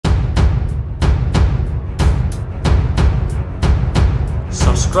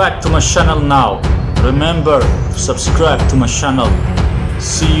Subscribe to my channel now. Remember to subscribe to my channel.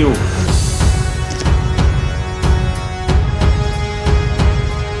 See you.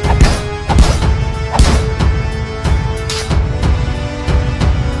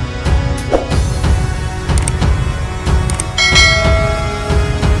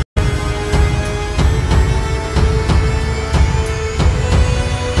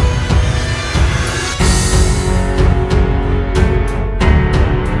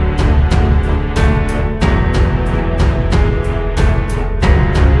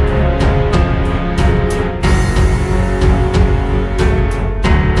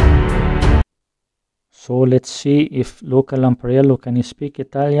 So let's see if Luca Lampariello can speak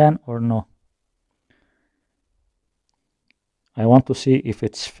Italian or no. I want to see if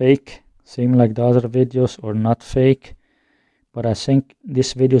it's fake, same like the other videos, or not fake. But I think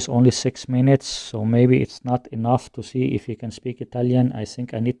this video is only 6 minutes, so maybe it's not enough to see if he can speak Italian. I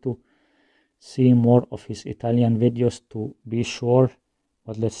think I need to see more of his Italian videos to be sure.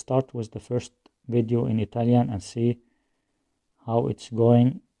 But let's start with the first video in Italian and see how it's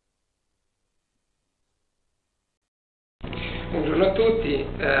going. Buongiorno a tutti,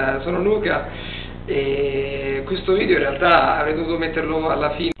 sono Luca e questo video in realtà avrei dovuto metterlo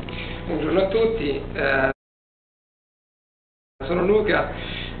alla fine. Buongiorno a tutti, sono Luca.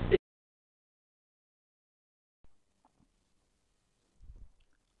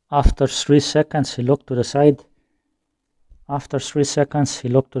 After 3 seconds he looked to the side. After 3 seconds he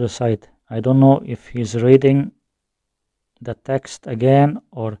looked to the side. I don't know if he's reading the text again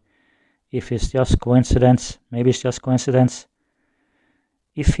or if it's just coincidence. Maybe it's just coincidence.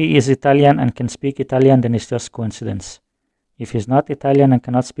 If he is Italian and can speak Italian, then it's just coincidence. If he's not Italian and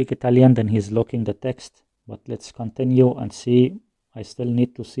cannot speak Italian, then he's looking the text. But let's continue and see. I still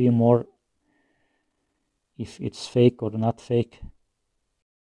need to see more if it's fake or not fake.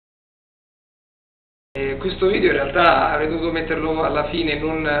 Questo video in realtà avrei dovuto metterlo alla fine,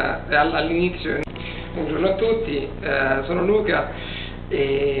 non all'inizio. Buongiorno a tutti, sono Luca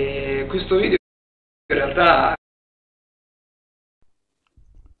e questo video in realtà...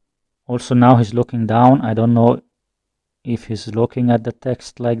 Also now he's looking down. I don't know if he's looking at the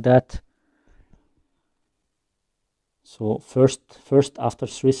text like that. So first after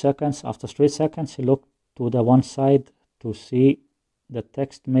 3 seconds, he looked to the one side to see the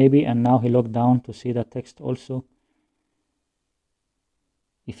text maybe, and now he looked down to see the text also.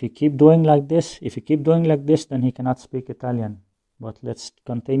 If he keep doing like this, then he cannot speak Italian. But let's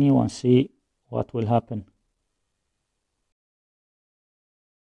continue and see what will happen.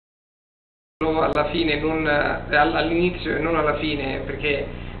 Alla fine, non all'inizio e non alla fine, perché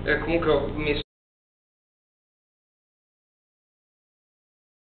comunque ho messo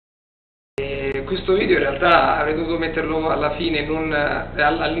questo video in realtà avrei dovuto metterlo alla fine, non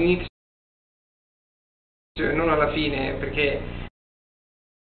all'inizio e non alla fine, perché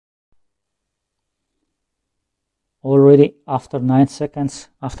already after 9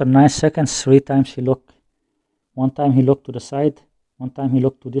 seconds, 3 times he looked. One time he looked to the side, one time he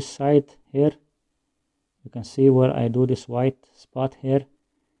looked to this side here. You can see where I do this white spot here.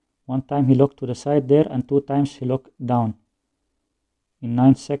 One time he looked to the side there, and 2 times he looked down. In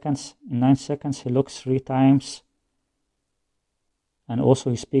 9 seconds he looks 3 times, and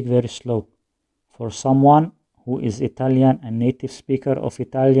also he speaks very slow. For someone who is Italian and native speaker of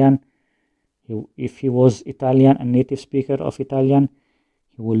Italian, if he was Italian and native speaker of Italian,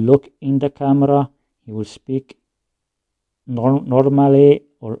 he will look in the camera, he will speak normally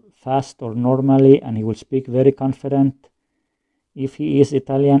or fast or normally, and he will speak very confident. If he is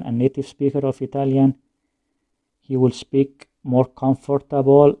Italian and native speaker of Italian, he will speak more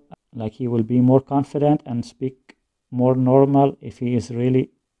comfortable, like he will be more confident and speak more normal if he is really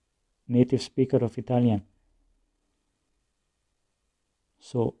native speaker of Italian.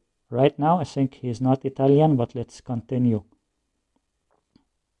 So right now I think he is not Italian, but let's continue.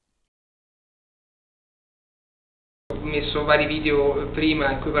 Ho messo vari video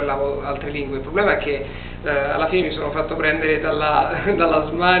prima in cui parlavo altre lingue. Il problema è che alla fine mi sono fatto prendere dalla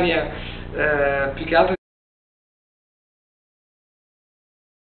smania, più che altro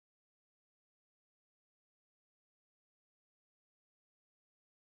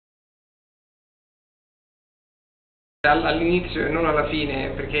all'inizio e non alla fine,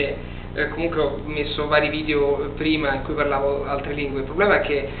 perché comunque ho messo vari video prima in cui parlavo altre lingue. Il problema è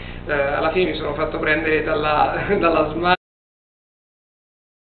che alla fine mi sono fatto prendere dalla smania.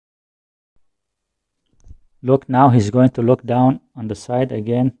 Look, now he's going to look down on the side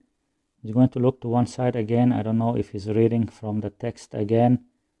again. He's going to look to one side again. I don't know if he's reading from the text again,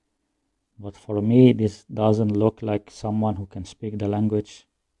 but for me this doesn't look like someone who can speak the language.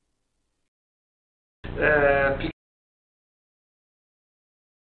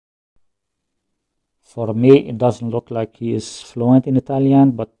 For me, it doesn't look like he is fluent in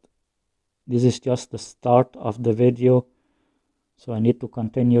Italian, but this is just the start of the video. So I need to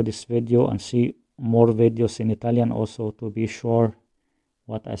continue this video and see more videos in Italian also to be sure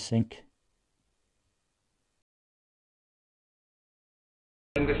what I think.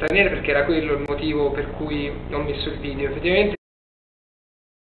 Lingue straniere, perché era quello il motivo per cui ho messo il video. Effettivamente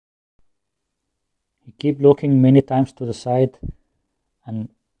He keep looking many times to the side, and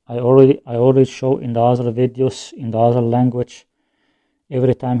I already show in the other videos in the other language.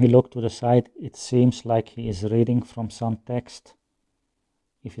 Every time he look to the side, it seems like he is reading from some text.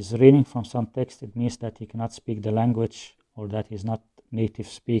 If he's reading from some text, it means that he cannot speak the language, or that he's not native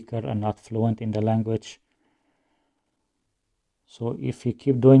speaker and not fluent in the language. So if he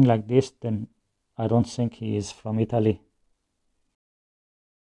keep doing like this, then I don't think he is from Italy.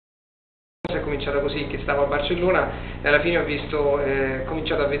 è cominciata così, che stavo a Barcellona e alla fine ho visto,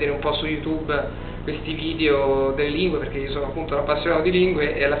 cominciato a vedere un po' su YouTube questi video delle lingue, perché io sono appunto un appassionato di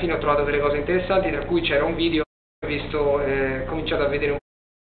lingue, e alla fine ho trovato delle cose interessanti, tra cui c'era un video, ho visto, cominciato a vedere un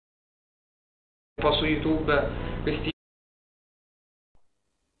po' su YouTube questi.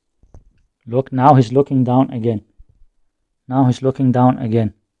 Look, now he's looking down again. Now he's looking down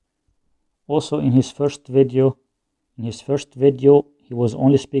again. Also in his first video, he was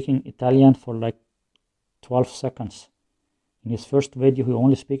only speaking Italian for like 12 seconds. In his first video, he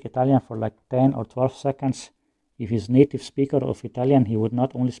only speak Italian for like 10 or 12 seconds. If he's native speaker of Italian, he would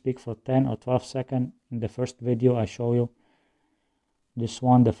not only speak for 10 or 12 seconds. In the first video I show you, this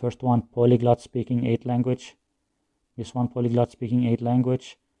one, the first one, Polyglot speaking 8 language. This one, Polyglot speaking 8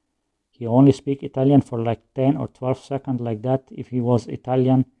 language. He only speak Italian for like 10 or 12 seconds like that. If he was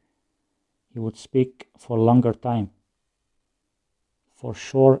Italian, he would speak for longer time. For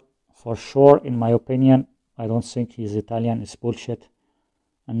sure, in my opinion, I don't think he's Italian, it's bullshit.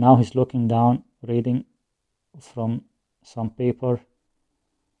 And now he's looking down, reading from some paper.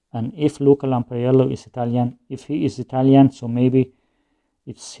 And if Luca Lampariello is Italian, if he is Italian, so maybe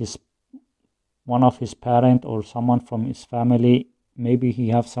it's one of his parents or someone from his family. Maybe he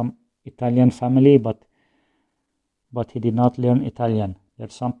have some Italian family, but he did not learn Italian. There are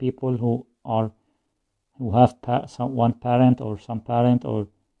some people who have one parent or some parent or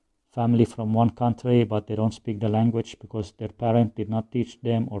family from one country, but they don't speak the language because their parent did not teach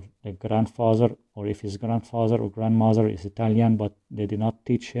them, or their grandfather, or if his grandfather or grandmother is Italian, but they did not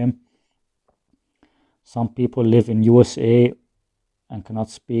teach him. Some people live in USA and cannot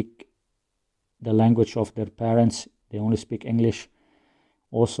speak the language of their parents. They only speak English.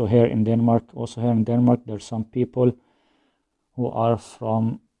 Also here in Denmark, there are some people who are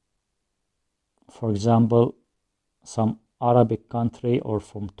from, for example, some Arabic country or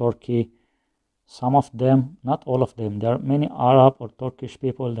from Turkey. Some of them, not all of them, there are many Arab or Turkish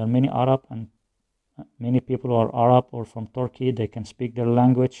people, there are many Arab and many people who are Arab or from Turkey, they can speak their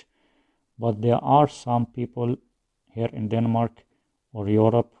language. But there are some people here in Denmark or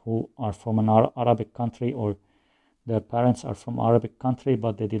Europe who are from an Arabic country, or their parents are from Arabic country,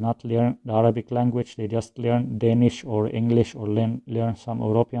 but they did not learn the Arabic language. They just learn Danish or English or learn some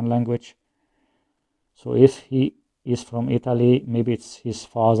European language. So if he is from Italy, maybe it's his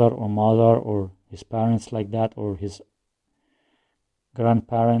father or mother or his parents like that, or his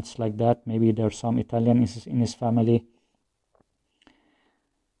grandparents like that. Maybe there's some Italian in his family.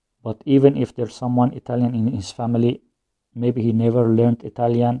 But even if there's someone Italian in his family, maybe he never learned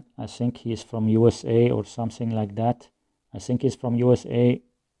Italian. I think he's from USA or something like that. I think he's from USA.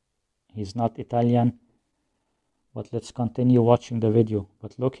 He's not Italian. But let's continue watching the video.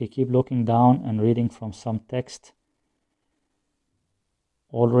 But look, he keep looking down and reading from some text.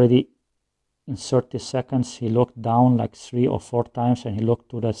 Already in 30 seconds, he looked down like 3 or 4 times, and he looked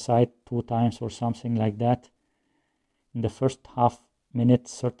to the side 2 times or something like that. In the first half minute,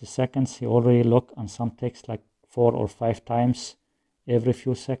 30 seconds, he already looked on some text like 4 or 5 times every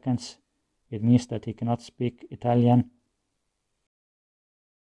few seconds. It means that he cannot speak Italian.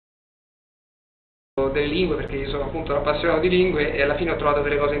 Delle lingue, perché io sono appunto un appassionato di lingue, e alla fine ho trovato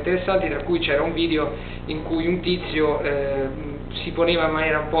delle cose interessanti, tra cui c'era un video in cui un tizio si poneva in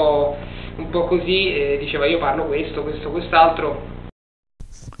maniera un po' così e diceva: io parlo questo, quest'altro.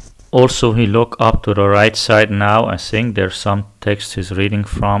 Also, he look up to the right side now. I think there's some text he's reading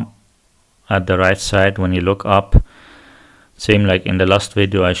from at the right side when you look up. Same like in the last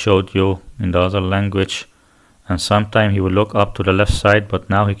video I showed you in the other language. And sometimes he will look up to the left side, but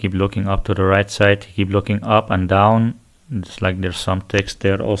now he keep looking up to the right side. He keep looking up and down. It's like there's some text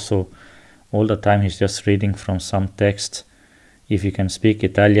there also. All the time he's just reading from some text. If you can speak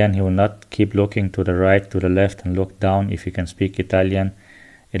Italian, he will not keep looking to the right, to the left, and look down. If you can speak Italian,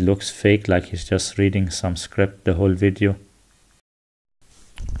 it looks fake, like he's just reading some script the whole video.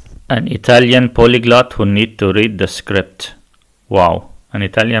 An Italian polyglot who need to read the script. Wow, an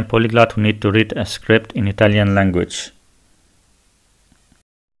Italian polyglot who need to read a script in Italian language.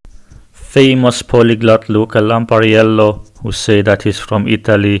 Famous polyglot Luca Lampariello, who say that he's from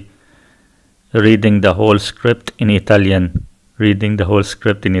Italy, reading the whole script in Italian. Reading the whole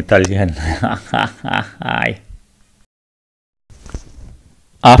script in Italian.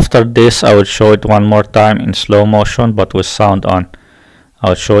 After this, I will show it one more time in slow motion, but with sound on.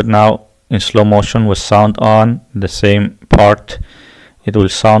 I'll show it now in slow motion with sound on, the same part. It will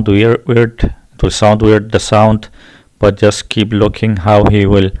sound weird. It will sound weird, the sound, but just keep looking how he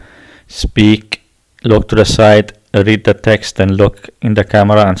will speak. Look to the side, read the text, and look in the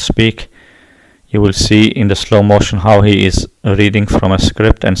camera and speak. You will see in the slow motion how he is reading from a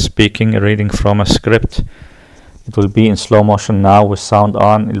script and speaking, reading from a script. It will be in slow motion now with sound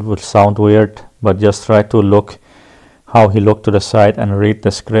on. It will sound weird, but just try to look how he look to the side and read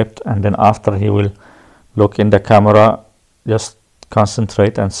the script, and then after he will look in the camera. Just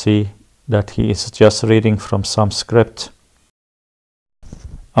concentrate and see that he is just reading from some script.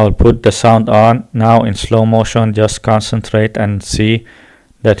 I'll put the sound on now in slow motion. Just concentrate and see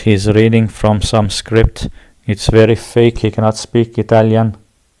that he's reading from some script. It's very fake. He cannot speak Italian.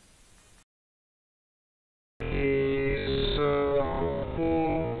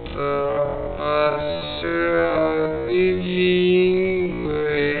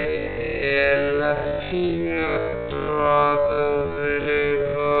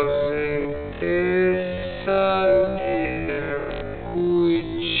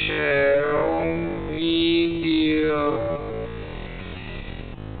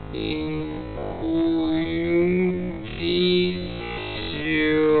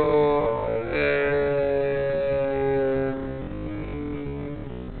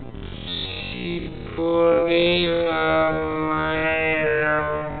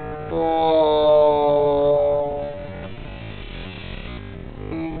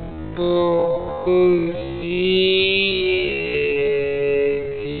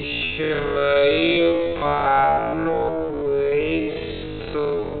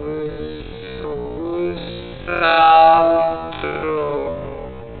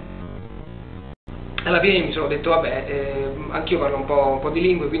 Alla fine mi sono detto vabbè, anch'io parlo un po' di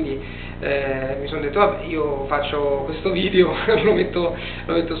lingue, quindi mi sono detto vabbè, io faccio questo video, lo metto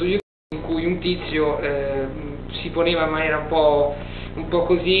su YouTube, in cui un tizio si poneva in maniera un po'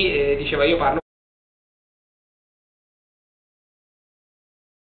 così e diceva io parlo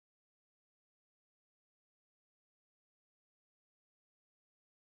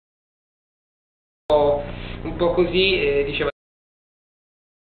un po' così e diceva.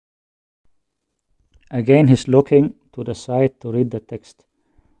 Again, he's looking to the side to read the text.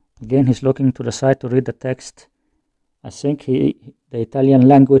 Again, he's looking to the side to read the text. I think the Italian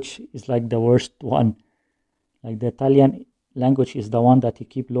language is like the worst one. Like the Italian language is the one that he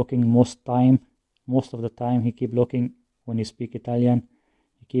keep looking most of the time. He keep looking when he speak Italian.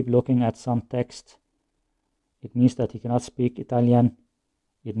 He keep looking at some text. It means that he cannot speak Italian.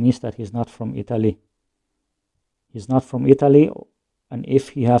 It means that he's not from Italy. He's not from Italy, and if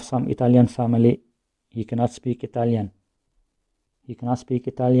he have some Italian family, he cannot speak Italian. He cannot speak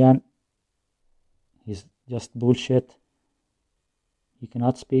Italian. He's just bullshit. He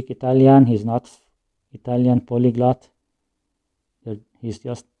cannot speak Italian. He's not Italian polyglot. He's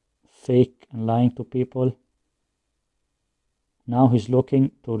just fake and lying to people. Now he's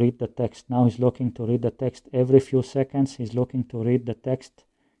looking to read the text. Now he's looking to read the text. Every few seconds he's looking to read the text.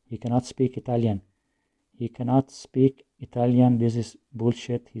 He cannot speak Italian. He cannot speak Italian. This is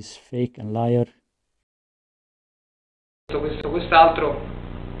bullshit. He's fake and liar. Quest'altro,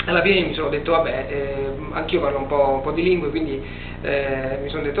 alla fine mi sono detto vabbè, anch'io parlo un po' di lingue, quindi mi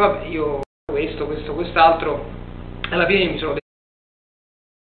sono detto vabbè, io quest'altro, alla fine mi sono detto.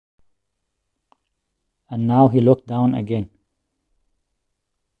 And now he looked down again.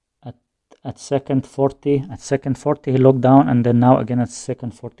 At second 40 he looked down, and then now again at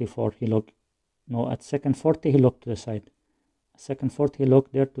second 44 he looked. No, at second 40 he looked to the side. At second 40 he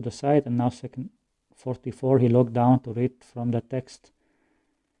looked there to the side, and now second 44 he looked down to read from the text.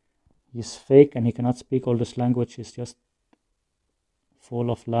 He's fake and he cannot speak all this language. He's just full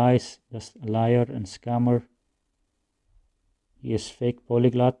of lies, just a liar and scammer. He is fake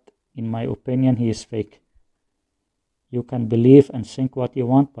polyglot. In my opinion, he is fake. You can believe and think what you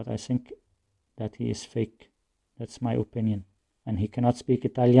want, but I think that he is fake. That's my opinion. And he cannot speak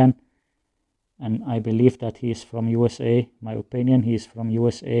Italian. and I believe that he is from USA. My opinion, he is from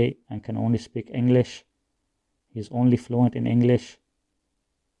USA and can only speak English. He's only fluent in English.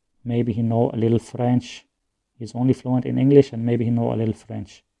 Maybe he know a little French. He's only fluent in English and maybe he know a little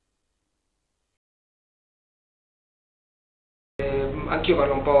French. Anch'io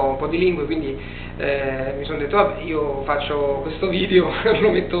parlo un po' di lingue, quindi mi sono detto vabbè, io faccio questo video,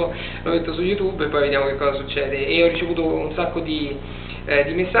 lo metto su YouTube e poi vediamo che cosa succede. E ho ricevuto un sacco di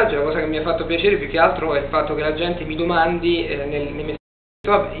messaggi. La cosa che mi ha fatto piacere più che altro è il fatto che la gente mi domandi nei messaggi,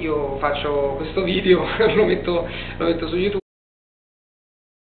 vabbè, io faccio questo video, lo metto su YouTube.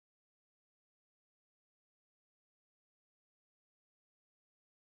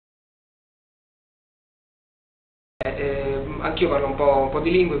 Anch'io parlo un po'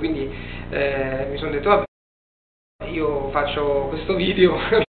 di lingue, quindi mi sono detto vabbè, io faccio questo video,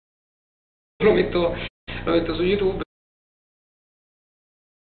 lo metto su YouTube.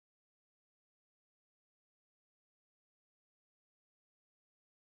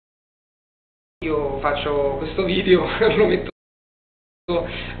 Io faccio questo video, lo metto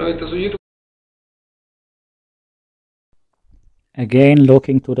su YouTube. Again,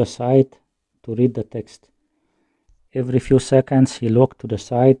 looking to the side to read the text. Every few seconds he looked to the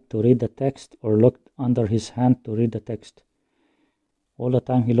side to read the text or looked under his hand to read the text. All the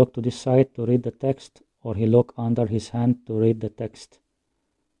time he looked to this side to read the text or he looked under his hand to read the text.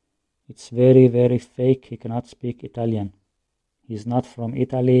 It's very, very fake. He cannot speak Italian. He's not from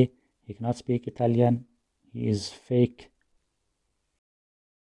Italy. He cannot speak Italian. He is fake.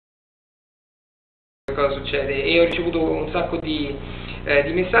 Cosa succede? E ho ricevuto un sacco di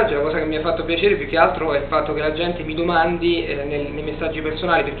messaggi. La cosa che mi ha fatto piacere più che altro è il fatto che la gente mi domandi nei messaggi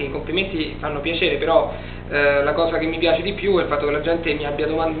personali, perché i complimenti fanno piacere, però la cosa che mi piace di più è il fatto che la gente mi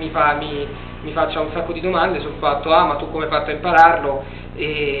faccia un sacco di domande sul fatto ma tu come hai fatto a impararlo,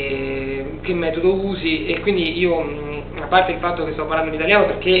 e che metodo usi, e quindi io, a parte il fatto che sto parlando in italiano,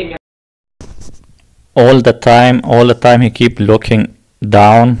 perché all the time he keep looking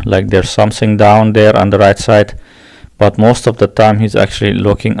down, like there's something down there on the right side, but most of the time he's actually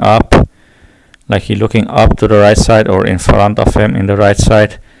looking up, like he's looking up to the right side or in front of him in the right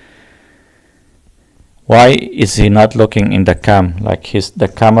side. Why is he not looking in the cam? Like the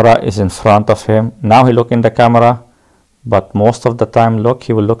camera is in front of him. Now he look in the camera, but most of the time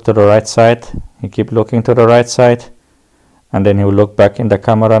he will look to the right side. He keep looking to the right side, and then he will look back in the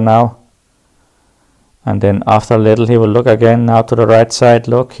camera now. And then after a little he will look again now to the right side.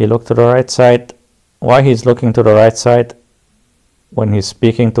 Look, he looked to the right side. Why he's looking to the right side? When he's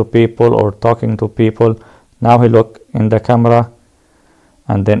speaking to people or talking to people, now he look in the camera,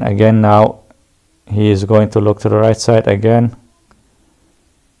 and then again now he is going to look to the right side again.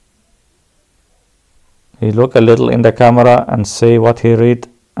 He look a little in the camera and say what he read,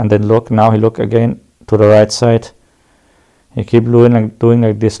 and then look, now he look again to the right side. He keep doing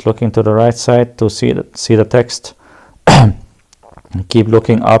like this, looking to the right side to see the text. Keep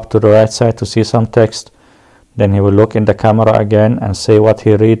looking up to the right side to see some text. Then he will look in the camera again and say what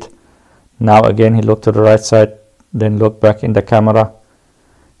he read. Now again he look to the right side, then look back in the camera.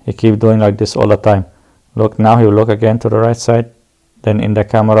 He keep doing like this all the time. Look, now he will look again to the right side, then in the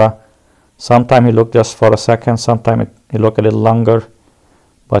camera. Sometime he look just for a second, sometime he look a little longer,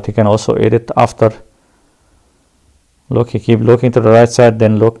 but he can also edit after. Look, he keep looking to the right side,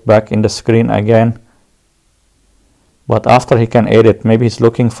 then look back in the screen again. But after he can edit, maybe he's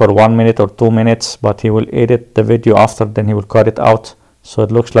looking for 1 minute or 2 minutes, but he will edit the video after, then he will cut it out. So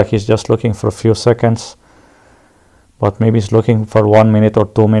it looks like he's just looking for a few seconds. But maybe he's looking for 1 minute or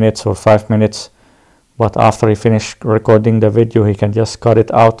 2 minutes or 5 minutes. But after he finish recording the video, he can just cut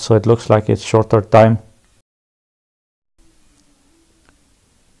it out, so it looks like it's shorter time.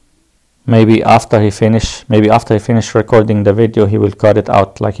 Maybe after he finish recording the video, he will cut it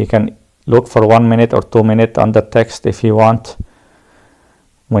out. Like he can look for 1 minute or 2 minutes on the text if he want.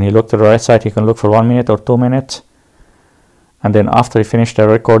 When he look to the right side, he can look for 1 minute or 2 minutes, and then after he finish the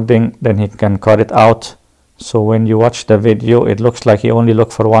recording, then he can cut it out. So when you watch the video, it looks like he only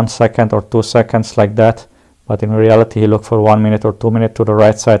look for 1 second or 2 seconds like that, but in reality he look for 1 minute or 2 minutes to the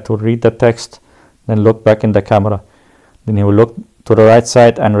right side to read the text, then look back in the camera. Then he will look to the right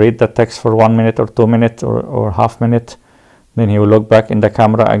side and read the text for 1 minute or 2 minutes or half minute. Then he will look back in the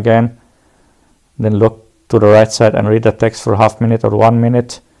camera again, then look to the right side and read the text for half minute or 1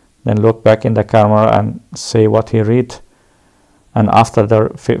 minute, then look back in the camera and say what he read. And after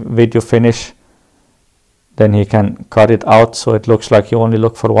the video finish, then he can cut it out, so it looks like he only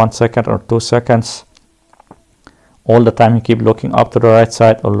look for 1 second or 2 seconds. All the time he keep looking up to the right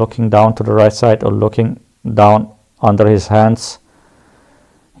side or looking down to the right side or looking down under his hands.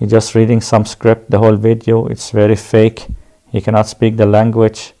 He's just reading some script the whole video. It's very fake. He cannot speak the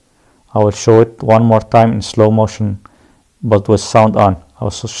language. I will show it one more time in slow motion, but with sound on.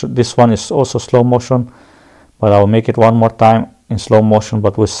 This one is also slow motion, but I will make it one more time in slow motion,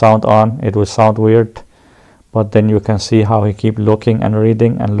 but with sound on. It will sound weird, but then you can see how he keep looking and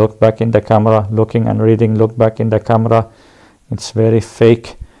reading and look back in the camera, looking and reading, look back in the camera. It's very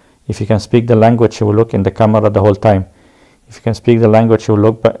fake. If you can speak the language, he will look in the camera the whole time. If you can speak the language, he will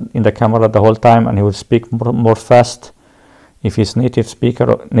look back in the camera the whole time, and he will speak more fast. If he's native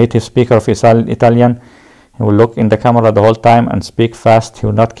speaker of Italian, he will look in the camera the whole time and speak fast. He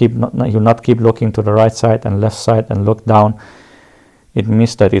will not keep looking to the right side and left side and look down. It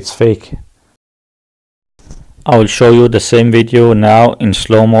means that it's fake. I will show you the same video now in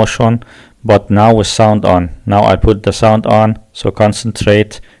slow motion, but now with sound on. Now I put the sound on, so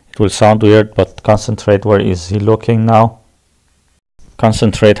concentrate. It will sound weird, but concentrate. Where is he looking now?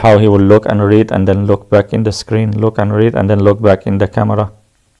 Concentrate how he will look and read, and then look back in the screen, look and read, and then look back in the camera.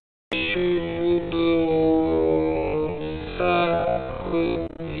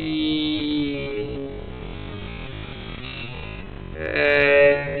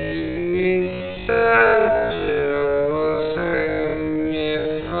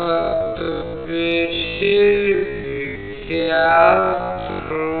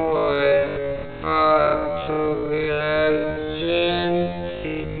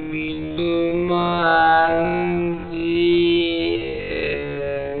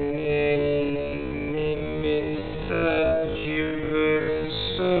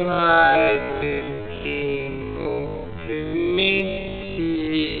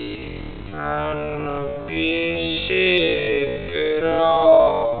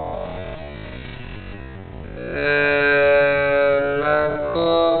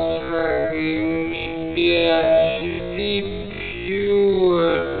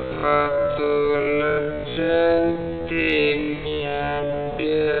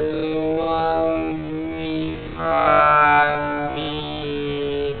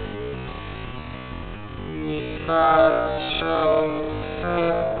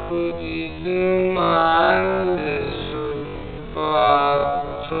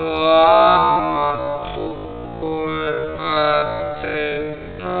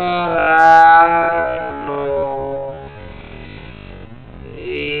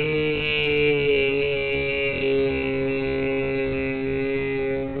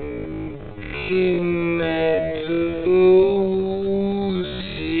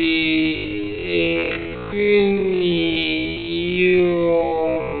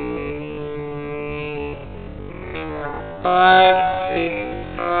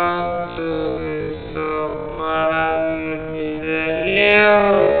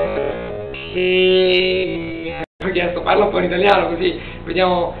 Ho chiesto parla un po' in italiano così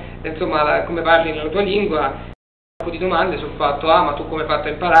vediamo insomma come parli nella tua lingua, un po' di domande sul fatto ma tu come hai fatto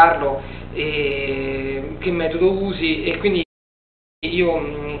a impararlo e che metodo usi, e quindi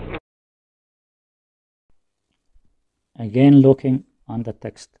io again looking on the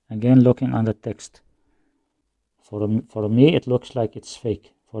text, again looking on the text. For me it looks like it's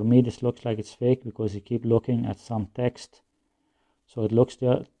fake. For me this looks like it's fake because he keep looking at some text, so it looks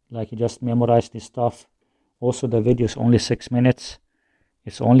like he just memorized this stuff. Also the video is only 6 minutes.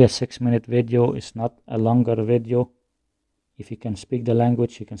 It's only a 6-minute video. It's not a longer video. If you can speak the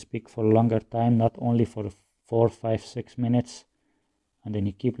language, you can speak for a longer time, not only for 4, 5, 6 minutes. And then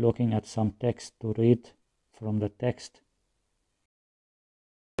you keep looking at some text to read from the text.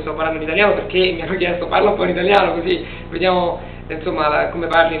 Sto parlando in italiano perché mi hanno chiesto parla un po' in italiano così vediamo insomma come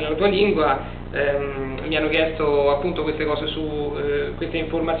parli nella tua lingua. Mi hanno chiesto appunto queste cose su queste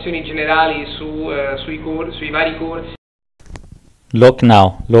informazioni generali sui vari corsi. Look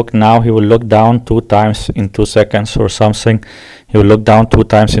now, he will look down 2 times in 2 seconds or something. He will look down 2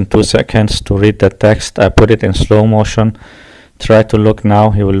 times in 2 seconds to read the text. I put it in slow motion. Try to look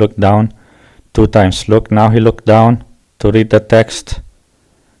now, he will look down 2 times. Look now, he looked down to read the text.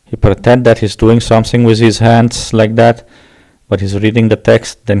 He pretend that he's doing something with his hands like that, but he's reading the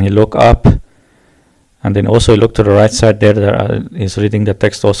text. Then he look up, and then also he look to the right side there, he's reading the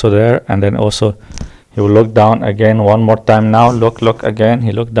text also there, and then also he will look down again one more time. Now look again,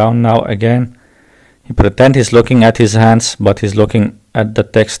 he look down now again. He pretend he's looking at his hands, but he's looking at the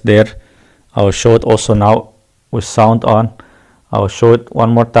text there. I will show it also now with sound on. I will show it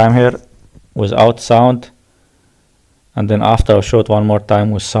one more time here without sound, and then after I'll show it one more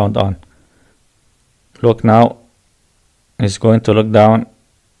time with sound on. Look now, he's going to look down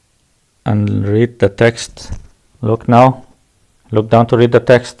and read the text. Look now, look down to read the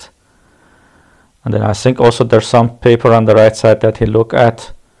text. And then I think also there's some paper on the right side that he look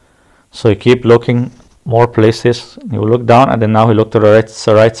at. So he keep looking more places. He will look down, and then now he look to the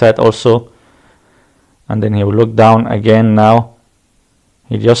right side also, and then he will look down again. Now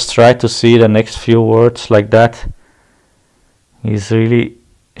he just try to see the next few words like that. He's really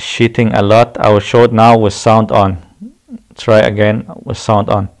cheating a lot. I will show it now with sound on. Try again with sound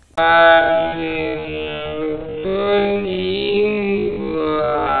on.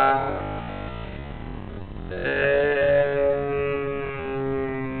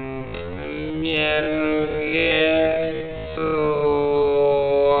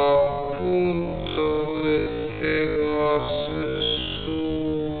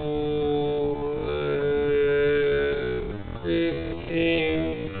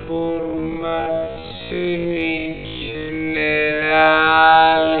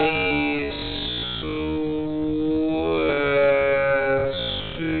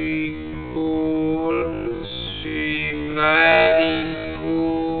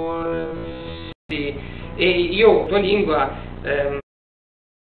 E io, tua lingua,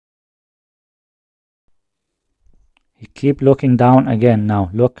 he keep looking down again now.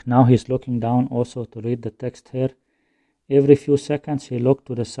 Look, now he's looking down also to read the text here. Every few seconds he look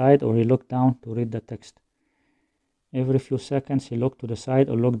to the side or he look down to read the text. Every few seconds he look to the side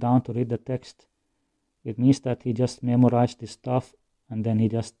or look down to read the text. It means that he just memorized this stuff and then he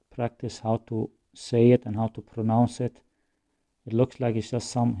just practice how to say it and how to pronounce it. It looks like it's just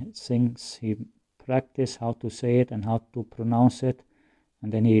some things he practice how to say it and how to pronounce it,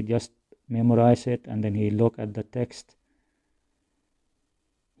 and then he just memorize it and then he look at the text.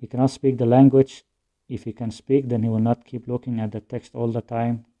 He cannot speak the language. If he can speak, then he will not keep looking at the text all the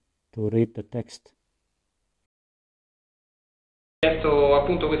time to read the text. Ho chiesto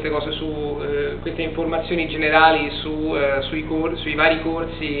appunto queste cose queste informazioni generali sui vari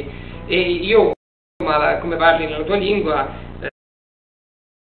corsi, e io, come parli nella tua lingua,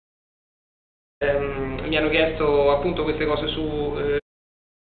 mi hanno chiesto appunto queste cose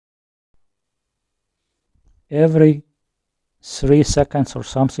Every 3 seconds or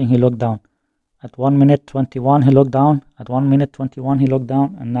something he looked down. At 1 minute 21 he looked down, at 1 minute 21 he looked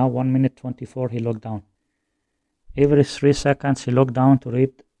down, and now 1 minute 24 he looked down. Every 3 seconds he looked down to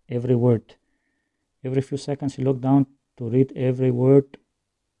read every word. Every few seconds he looked down to read every word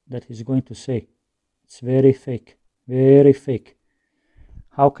that he's going to say. It's very fake, very fake.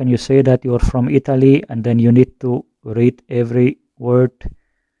 How can you say that you're from Italy and then you need to read every word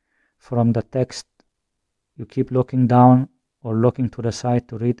from the text? You keep looking down or looking to the side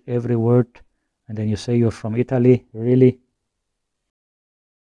to read every word, and then you say you're from Italy? Really?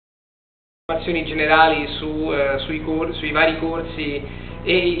 informazioni generali sui vari corsi,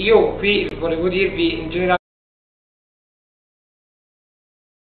 e io qui volevo dirvi in generale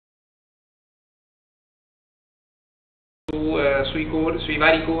sui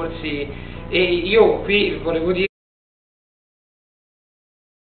vari corsi, e io qui volevo dire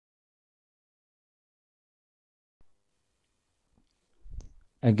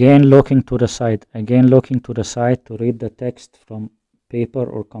again looking to the side to read the text from paper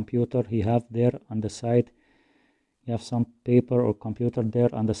or computer he have there on the side. You have some paper or computer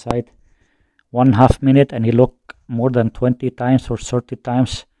there on the side. 1/2 minute, and he look more than 20 times or 30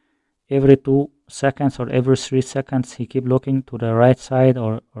 times. Every 2 seconds or every 3 seconds he keep looking to the right side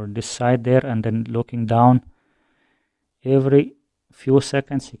or this side there, and then looking down. Every few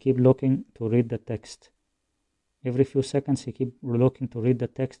seconds he keep looking to read the text. Every few seconds he keep looking to read the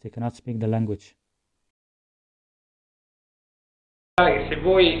text. He cannot speak the language.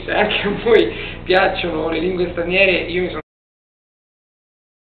 se anche a voi piacciono le lingue straniere, io mi sono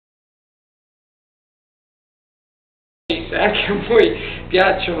se anche a voi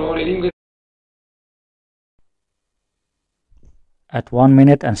piacciono le lingue At 1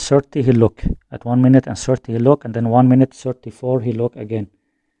 minute and 30 he look. At 1 minute and 30 he look, and then 1 minute 34 he look again.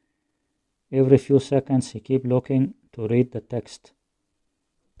 Every few seconds he keep looking to read the text.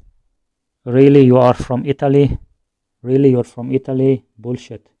 Really, you are from Italy? Really, you're from Italy?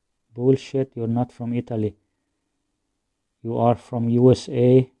 Bullshit. Bullshit, you're not from Italy. You are from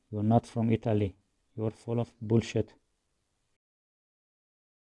USA, you're not from Italy. You're full of bullshit.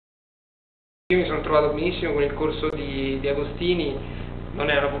 Io mi sono trovato benissimo con il corso di Agostini. Non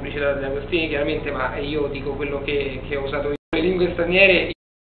è una pubblicità di Agostini chiaramente, ma io dico quello che ho usato io. Le lingue straniere,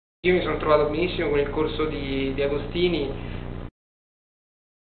 io mi sono trovato benissimo con il corso di Agostini.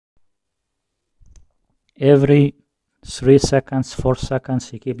 Every 3 seconds, 4 seconds,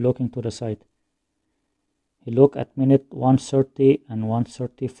 he keep looking to the side. He look at minute 130 and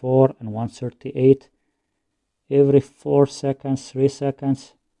 134 and 138. Every 4 seconds, 3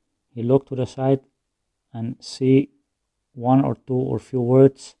 seconds, he look to the side and see 1 or 2 or few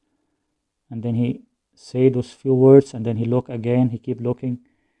words, and then he say those few words, and then he look again. He keep looking.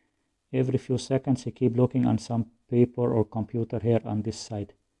 Every few seconds he keep looking on some paper or computer here on this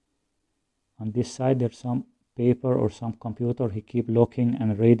side. On this side there's some paper or some computer. He keep looking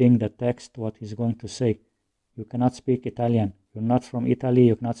and reading the text, what he's going to say. You cannot speak Italian. You're not from Italy.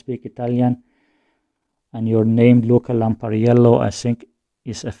 You cannot speak Italian. And your name, Luca Lampariello, I think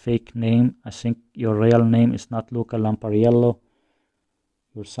is a fake name. I think your real name is not Luca Lampariello.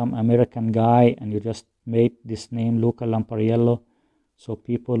 You're some American guy and you just made this name Luca Lampariello. So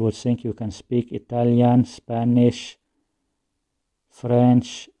people will think you can speak Italian, Spanish,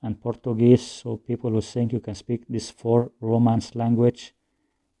 French, and Portuguese. So people will think you can speak these 4 Romance language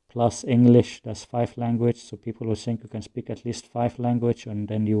plus English. That's 5 language. So people will think you can speak at least 5 language, and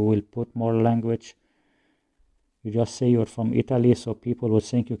then you will put more language. You just say you're from Italy, so people will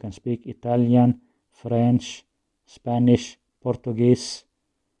think you can speak Italian, French, Spanish, Portuguese.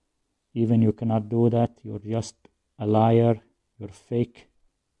 Even you cannot do that. You're just a liar. You're fake.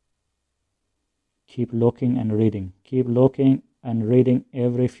 Keep looking and reading. Keep looking and reading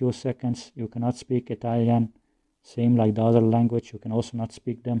every few seconds. You cannot speak Italian. Same like the other language. You can also not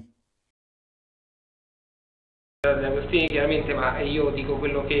speak them. La questione chiaramente, ma io dico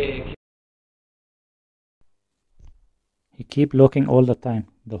quello che... He keep looking all the time.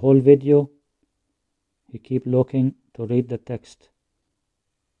 The whole video, he keep looking to read the text.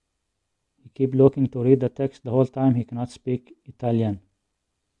 He keep looking to read the text the whole time. He cannot speak Italian.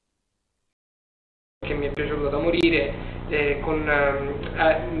 Che mi è piaciuto da morire, che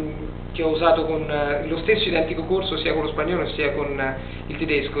ho usato con lo stesso identico corso sia con lo spagnolo sia con il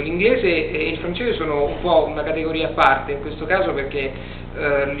tedesco. L'inglese e il francese sono un po' una categoria a parte in questo caso, perché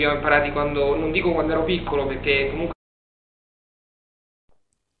li ho imparati quando, non dico quando ero piccolo, perché comunque...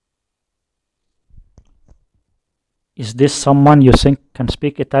 Is this someone you think can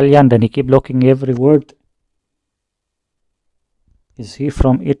speak Italian? Then he keep looking every word. Is he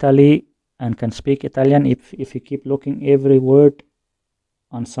from Italy and can speak Italian? If he keep looking every word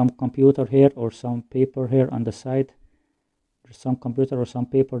on some computer here or some paper here on the side, there's some computer or some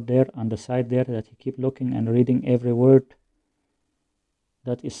paper there on the side there that he keep looking and reading every word.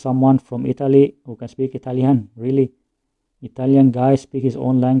 That is someone from Italy who can speak Italian. Really, Italian guy speak his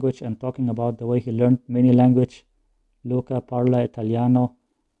own language and talking about the way he learned many language. Luca parla italiano.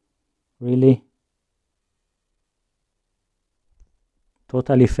 Really?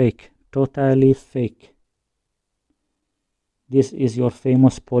 Totally fake. Totally fake. This is your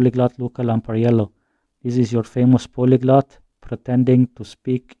famous polyglot, Luca Lampariello. This is your famous polyglot pretending to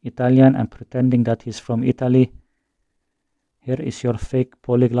speak Italian and pretending that he's from Italy. Here is your fake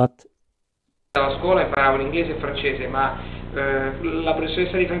polyglot. A scuola imparavo l'inglese e il francese, ma la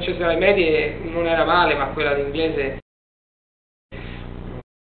professoressa di francese alle medie non era male, ma quella di inglese...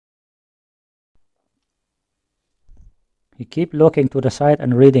 He keep looking to the side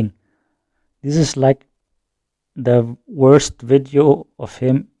and reading. This is like the worst video of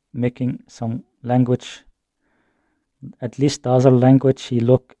him making some language. At least the other language he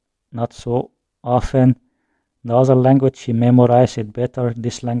look not so often. The other language he memorize it better.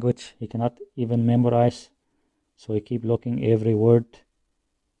 This language he cannot even memorize. So he keep looking every word.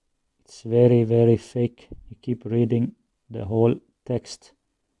 It's very, very fake. He keep reading the whole text.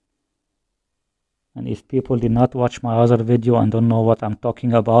 And if people did not watch my other video and don't know what I'm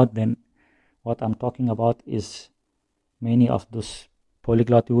talking about, then what I'm talking about is many of those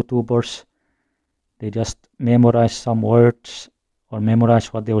polyglot YouTubers. They just memorize some words or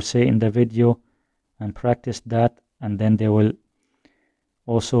memorize what they will say in the video and practice that, and then they will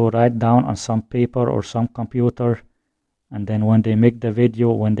also write down on some paper or some computer, and then when they make the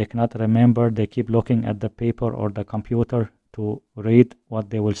video, when they cannot remember, they keep looking at the paper or the computer to read what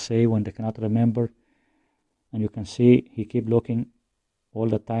they will say when they cannot remember. And you can see he keep looking all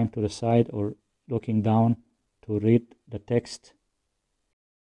the time to the side or looking down to read the text.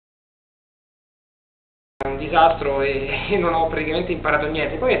 Un disastro e non ho praticamente imparato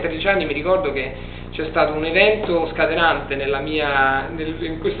niente. Poi a 13 anni mi ricordo che c'è stato un evento scatenante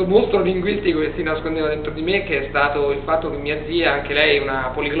in questo mostro linguistico che si nascondeva dentro di me, che è stato il fatto che mia zia, anche lei una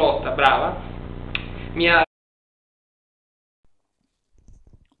poliglotta brava, mi ha...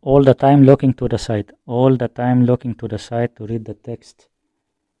 All the time looking to the side, all the time looking to the side to read the text.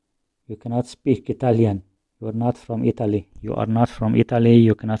 You cannot speak Italian. You are not from Italy. You are not from Italy.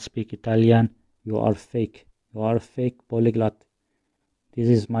 You cannot speak Italian. You are fake. You are fake polyglot. This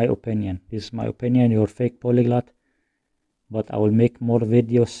is my opinion. This is my opinion. You're fake polyglot. But I will make more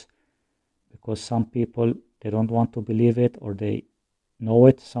videos because some people, they don't want to believe it or they know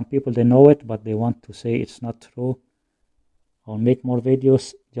it. Some people, they know it, but they want to say it's not true. I I'll make more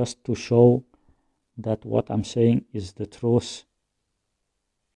videos just to show that what I'm saying is the truth.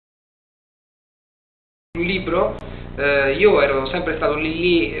 Un libro, io ero sempre stato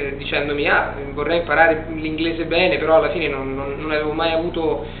lì dicendomi vorrei imparare l'inglese bene, però alla fine non avevo mai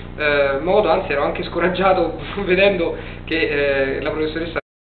avuto modo, anzi ero anche scoraggiato vedendo che la professoressa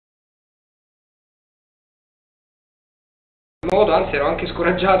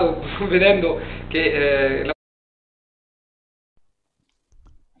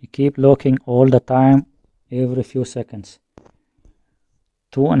You keep looking all the time, every few seconds.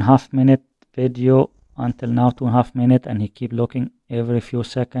 2.5 minute video until now, 2.5 minutes, and he keep looking every few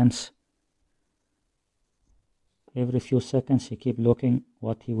seconds. Every few seconds he keep looking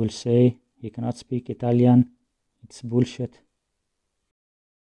what he will say. He cannot speak Italian. It's bullshit.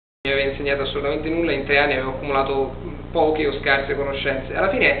 Mi aveva insegnato assolutamente nulla, in 3 anni avevo accumulato poche o scarse conoscenze. Alla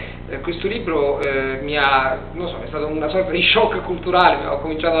fine questo libro mi ha, non so, è stato una sorta di shock culturale, ho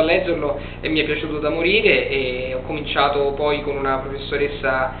cominciato a leggerlo e mi è piaciuto da morire, e ho cominciato poi con una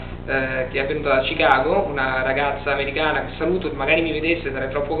professoressa che è venuta da Chicago, una ragazza americana che saluto, magari mi vedesse sarei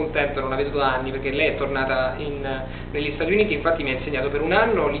troppo contento, non la vedo da anni perché lei è tornata negli Stati Uniti, infatti mi ha insegnato per 1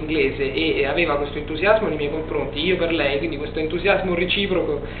 anno l'inglese e aveva questo entusiasmo nei miei confronti, io per lei, quindi questo entusiasmo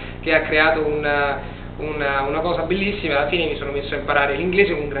reciproco che ha creato una cosa bellissima. Alla fine mi sono messo a imparare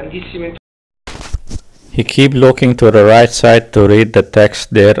l'inglese con grandissimo entusiasmo. He keep looking to the right side to read the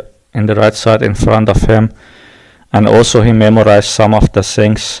text there in the right side in front of him, and also he memorized some of the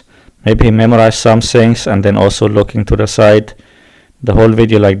things. Maybe he memorized some things and then also looking to the side. The whole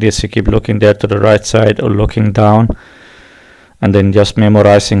video like this, he keep looking there to the right side or looking down and then just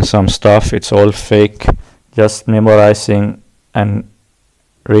memorizing some stuff. It's all fake, just memorizing and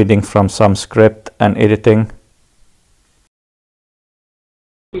reading from some script and editing.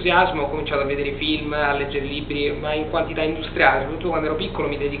 Entusiasmo, ho cominciato a vedere film, a leggere libri, ma in quantità industriale, soprattutto quando ero piccolo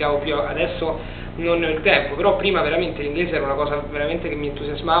mi dedicavo più, adesso non ne ho il tempo, però prima veramente l'inglese era una cosa veramente che mi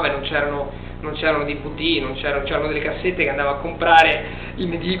entusiasmava e non c'erano DVD, c'erano delle cassette che andavo a comprare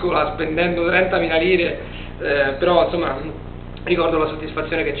in edicola spendendo 30.000 lire, però insomma ricordo la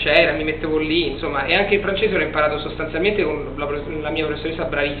soddisfazione che c'era, mi mettevo lì, insomma, e anche il francese l'ho imparato sostanzialmente con la mia professoressa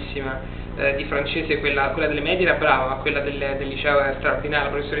bravissima di francese, quella delle medie era brava, ma quella del liceo era straordinaria,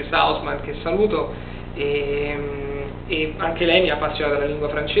 la professoressa Hausmann, che saluto, e anche lei mi ha appassionato alla lingua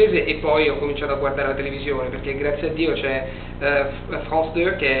francese, e poi ho cominciato a guardare la televisione, perché grazie a Dio c'è France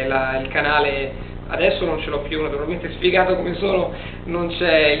 2, che è il canale. Adesso non ce l'ho più, naturalmente spiegato come sono, non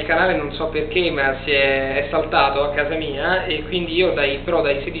c'è il canale, non so perché, ma è saltato a casa mia, e quindi io però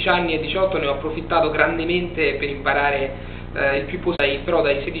dai 16 anni e 18 ne ho approfittato grandemente per imparare il più possibile, però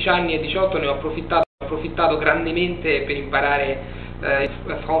dai 16 anni e 18 ne ho approfittato grandemente per imparare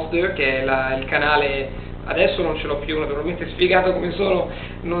France 2, che è il canale. Adesso non ce l'ho più, naturalmente spiegato come sono,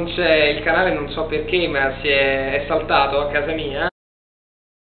 non c'è il canale, non so perché, ma è saltato a casa mia.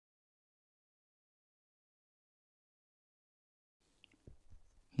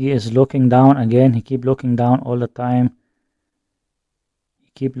 He is looking down again. He keep looking down all the time. He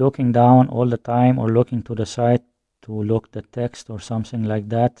keep looking down all the time or looking to the side to look the text or something like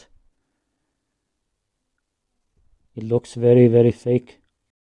that. It looks very, very fake.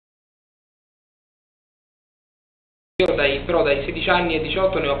 Io però dai 16 anni e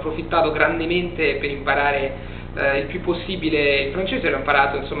 18 ne ho approfittato grandemente per imparare il più possibile il francese, l'ho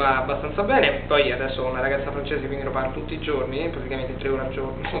imparato insomma abbastanza bene, poi adesso ho una ragazza francese quindi lo parlo tutti i giorni, praticamente 3 ore al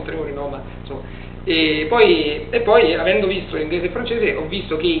giorno, non 3 ore no, ma insomma, e poi avendo visto l'inglese e il francese ho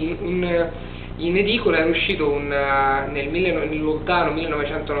visto che in edicola era uscito nel lontano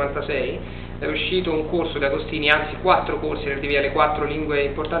 1996 è uscito un corso di Agostini, anzi 4 corsi relativi alle 4 lingue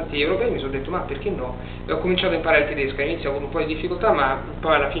importanti europee, mi sono detto ma perché no? E ho cominciato a imparare il tedesco, all'inizio ho avuto un po' di difficoltà, ma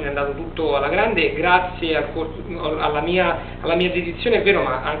poi alla fine è andato tutto alla grande, grazie alla mia dedizione, è vero,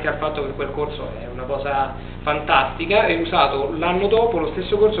 ma anche al fatto che quel corso è una cosa fantastica, e ho usato l'anno dopo lo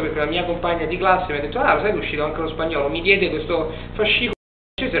stesso corso perché la mia compagna di classe mi ha detto lo sai che è uscito anche lo spagnolo, mi diede questo fascicolo,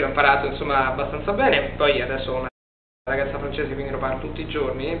 l'ho imparato insomma abbastanza bene, poi adesso ho una ragazza francese quindi lo parlo tutti i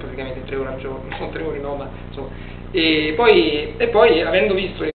giorni, praticamente 3 ore al giorno, non 3 ore no, ma insomma, e poi avendo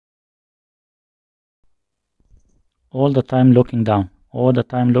visto All the time looking down. All the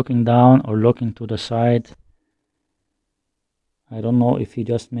time looking down or looking to the side. I don't know if he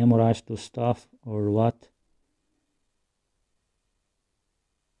just memorized the stuff or what.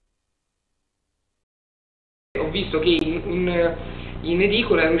 ho visto che in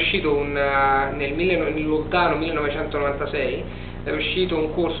edicola era uscito nel lontano 1996 è uscito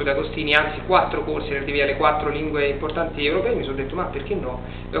un corso di Agostini, anzi 4 corsi relativi alle 4 lingue importanti europee, mi sono detto ma perché no?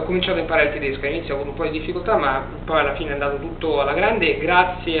 E ho cominciato a imparare il tedesco, all'inizio ho avuto un po' di difficoltà, ma poi alla fine è andato tutto alla grande,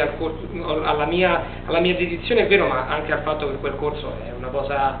 grazie alla mia dedizione, è vero, ma anche al fatto che quel corso è una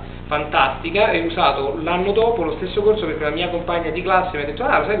cosa fantastica. E ho usato l'anno dopo lo stesso corso perché la mia compagna di classe mi ha detto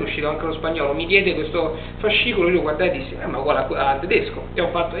ah, sai che è uscito anche lo spagnolo, mi diede questo fascicolo, io lo guardai e dissi ma uguale al tedesco, e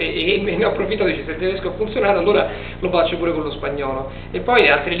ne ho approfittato e dice se il tedesco ha funzionato allora lo faccio pure con lo spagnolo. E poi le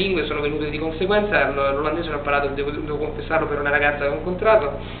altre lingue sono venute di conseguenza, l'olandese l'ho imparato, devo confessarlo, per una ragazza che ho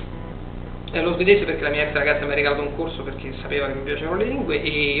incontrato, lo svedese perché la mia ex ragazza mi ha regalato un corso perché sapeva che mi piacevano le lingue,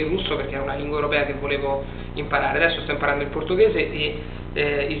 e il russo perché è una lingua europea che volevo imparare. Adesso sto imparando il portoghese e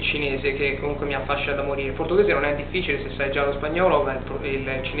il cinese, che comunque mi affascina da morire. Il portoghese non è difficile se sai già lo spagnolo, ma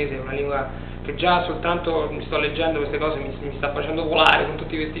il cinese è una lingua che già soltanto mi sto leggendo queste cose mi sta facendo volare con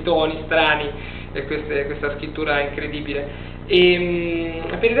tutti questi toni strani e questa scrittura incredibile. E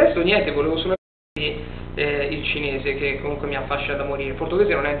per il resto niente, volevo solamente il cinese, che comunque mi affascina da morire. Il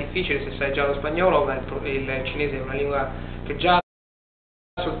portoghese non è difficile se sai già lo spagnolo, ma il cinese è una lingua che già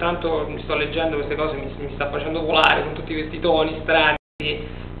soltanto mi sto leggendo queste cose mi sta facendo volare con tutti questi toni strani.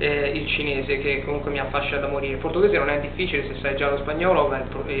 Il cinese, che comunque mi affascina da morire. Il portoghese non è difficile se sai già lo spagnolo, ma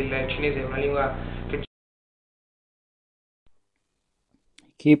il cinese è una lingua che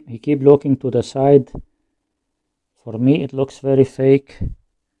he keep looking to the side. For me it looks very fake.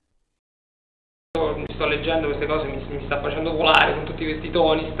 mi sto leggendo queste cose mi sta facendo volare con tutti questi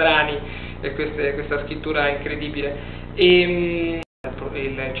toni strani e questa scrittura incredibile. E il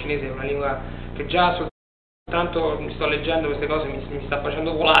cinese è una lingua che già soltanto mi sto leggendo queste cose mi sta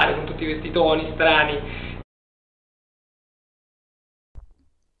facendo volare con tutti questi toni strani.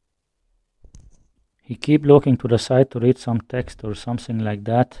 He keep looking to the side to read some text or something like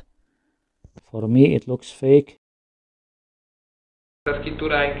that. For me it looks fake. Questa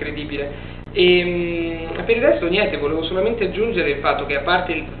scrittura incredibile. E per il resto niente, volevo solamente aggiungere il fatto che, a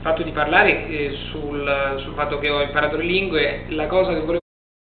parte il fatto di parlare sul fatto che ho imparato le lingue, la cosa che volevo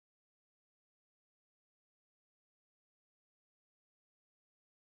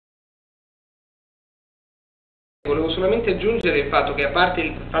solamente aggiungere il fatto che, a parte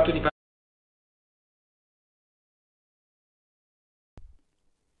il fatto di parlare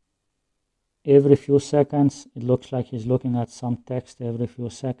every few seconds it looks like he's looking at some text every few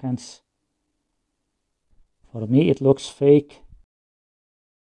seconds. For me it looks fake.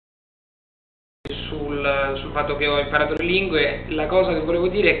 Sul fatto che ho imparato le lingue, la cosa che volevo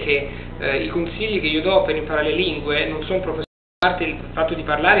dire è che i consigli che io do per imparare le lingue non sono professionali. A parte il fatto di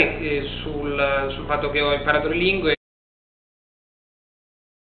parlare sul fatto che ho imparato le lingue,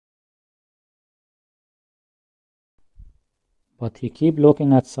 but he keep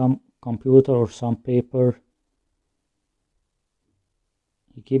looking at some computer or some paper.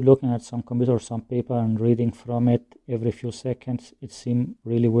 He keep looking at some computer or some paper and reading from it every few seconds. It seemed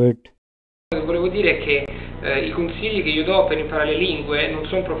really weird. Quello che volevo dire è che i consigli che io do per imparare le lingue non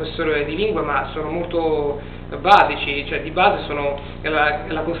sono professore di lingua, ma sono molto basici, cioè di base sono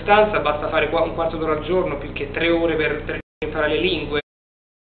la costanza, basta fare un quarto d'ora al giorno più che 3 ore per imparare le lingue.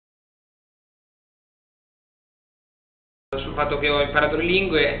 Sul fatto che ho imparato le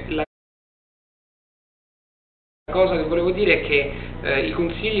lingue, la cosa che volevo dire è che i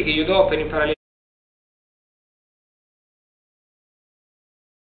consigli che io do per imparare le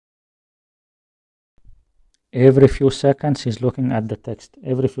Every few seconds he's looking at the text.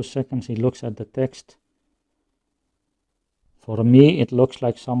 Every few seconds he looks at the text. For me it looks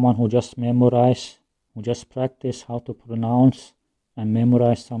like someone who just practice how to pronounce and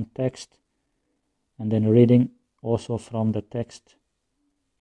memorize some text and then reading also from the text.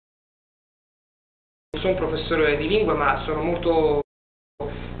 Non sono professore di lingua, ma sono molto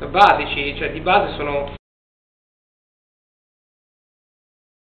basici, cioè di base sono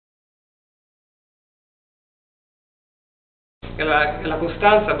la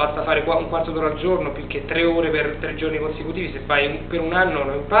costanza, basta fare un quarto d'ora al giorno più che 3 ore per 3 giorni consecutivi. Se fai per un anno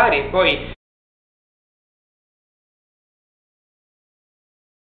lo impari, e poi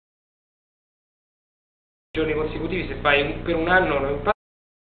giorni consecutivi, se fai per un anno lo impari.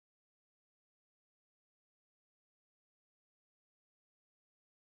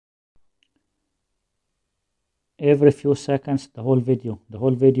 Every few seconds, the whole video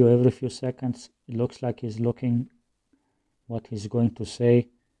every few seconds it looks like he's looking what he's going to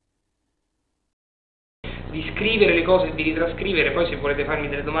say. Di scrivere le cose e di ritrascrivere. Poi se volete farmi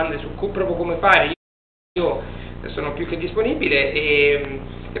delle domande su proprio come fare, io sono più che disponibile,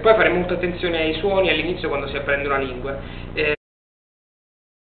 e poi fare molta attenzione ai suoni all'inizio quando si apprende una lingua.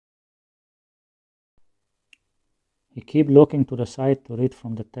 He keep looking to the side to read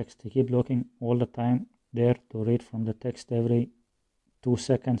from the text. He keep looking all the time there to read from the text every 2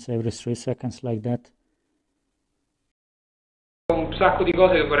 seconds, every 3 seconds, like that. Un sacco di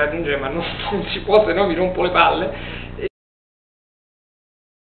cose che vorrei aggiungere, ma non si può, se no mi rompo le palle.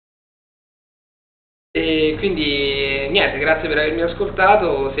 E quindi niente, grazie per avermi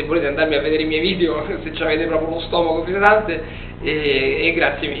ascoltato. Se volete andarmi a vedere i miei video, se avete proprio lo stomaco pesante, e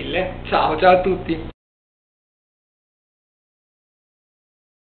grazie mille. Ciao a tutti.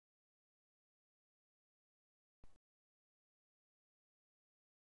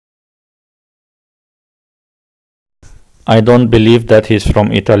 I don't believe that he's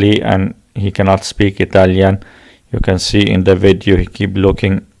from Italy and he cannot speak Italian. You can see in the video he keep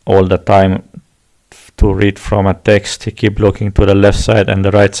looking all the time to read from a text. He keep looking to the left side and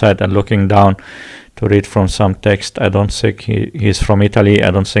the right side and looking down to read from some text. I don't think he's from Italy. I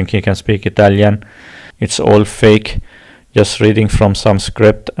don't think he can speak Italian. It's all fake, just reading from some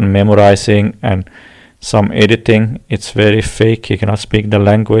script and memorizing and some editing. It's very fake. He cannot speak the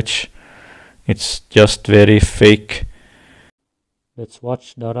language. It's just very fake. Let's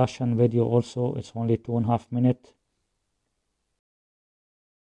watch the Russian video also. It's only 2.5 minutes.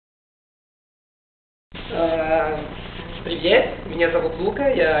 Привет, меня зовут Лука,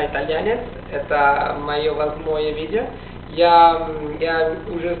 я итальянец. Это мое 8-е видео. Я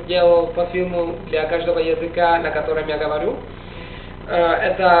уже сделал по фильму для каждого языка, на котором я говорю.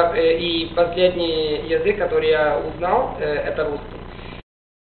 Это и последний язык, который я узнал, это русский.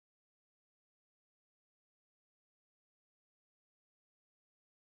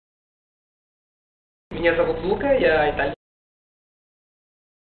 Меня зовут Лука, я итальянец.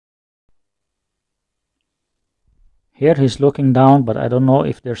 Here he's looking down, but I don't know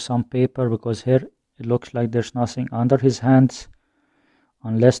if there's some paper, because here it looks like there's nothing under his hands,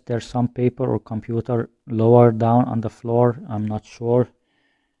 unless there's some paper or computer lower down on the floor. I'm not sure,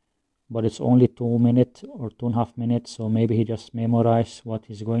 but it's only 2 minutes or 2.5 minutes, so maybe he just memorized what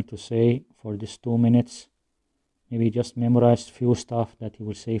he's going to say for this 2 minutes. Maybe he just memorized few stuff that he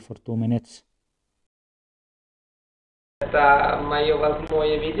will say for 2 minutes. Это мое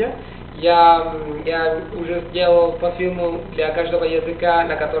 8-е видео. Я уже сделал по фильму для каждого языка,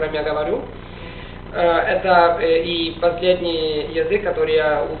 на котором я говорю. Это и последний язык, который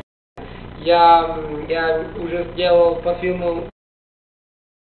я узнал. Я уже сделал по фильму.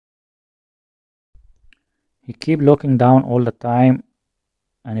 He keep looking down all the time,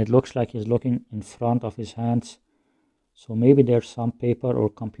 and it looks like he's looking in front of his hands. So maybe there's some paper or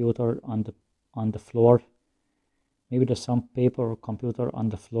computer on the floor. Maybe there's some paper or computer on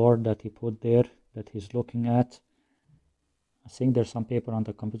the floor that he put there that he's looking at. I think there's some paper on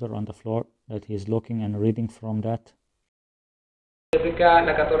the computer on the floor that he's looking and reading from that. Языка,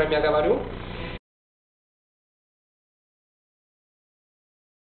 на котором я говорю.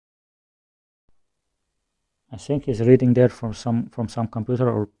 I think he's reading there from some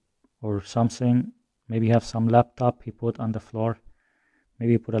computer or something. Maybe have some laptop he put on the floor.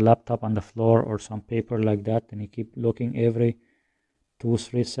 Maybe put a laptop on the floor or some paper like that, and he keep looking every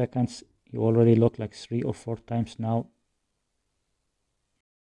 2-3 seconds. He already looked like 3 or 4 times now.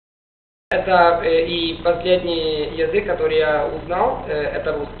 Это и последний язык, который я узнал,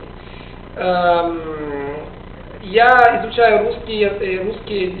 это русский. Я изучаю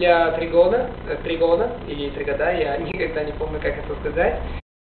русский для 3 года или 3 года, я никогда не помню, как это сказать.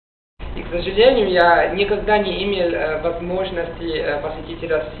 И, к сожалению, я никогда не имел возможности посетить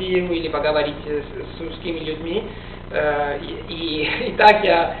Россию или поговорить с русскими людьми. И так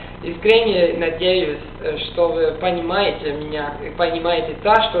я искренне надеюсь, что вы понимаете меня, понимаете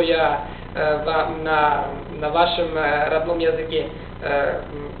то, что я на вашем родном языке.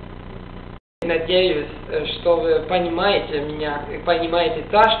 Надеюсь, что вы понимаете меня, понимаете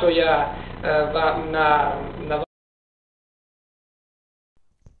то, что я на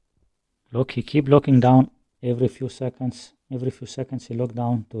Look, he keep looking down every few seconds. Every few seconds he look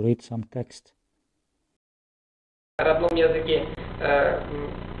down to read some text. Родном языке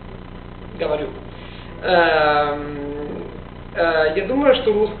говорю. Я думаю,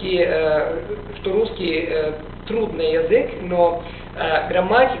 что русский трудный язык, но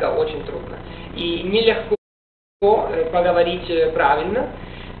грамматика очень трудна. И нелегко поговорить правильно.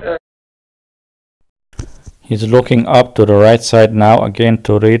 He's looking up to the right side now again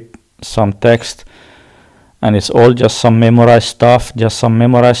to read some text, and it's all just some memorized stuff,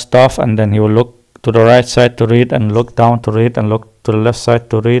 and then he will look to the right side to read and look down to read and look to the left side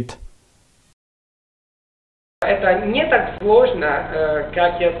to read. Это не так сложно,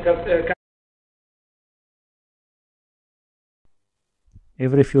 как я сказал.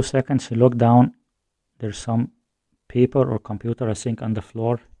 Every few seconds he look down. There's some paper or computer, I think, on the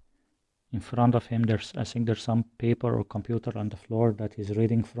floor. In front of him, I think there's some paper or computer on the floor that he's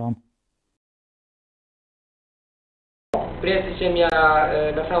reading from. Прежде чем я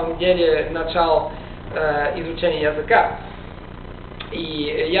на самом деле начал изучение языка, и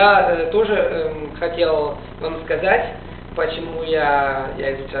я тоже хотел вам сказать, почему я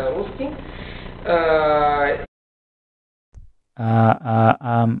изучаю русский.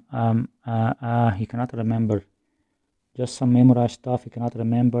 He cannot remember. Just some memorized stuff he cannot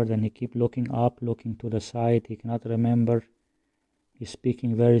remember. Then he keep looking up, looking to the side. He cannot remember. He's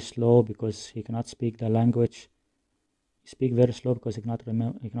speaking very slow because he cannot speak the language. He speak very slow because he cannot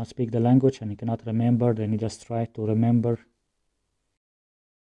remember. He cannot speak the language and he cannot remember. Then he just try to remember.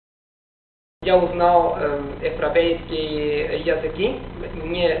 Я узнал европейские языки,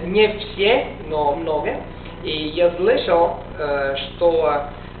 не все, но много. И я слышал, что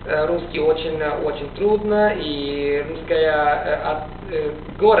русский очень трудно, и русская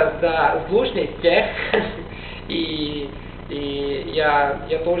гораздо сложнее всех. И я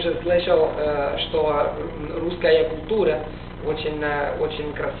тоже слышал, что русская культура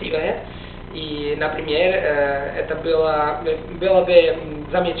очень красивая. И, например, это было бы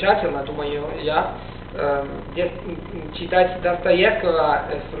замечательно, думаю я, читать Достоевского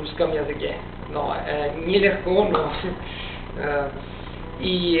в русском языке. Но нелегко, но...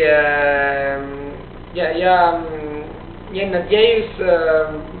 И я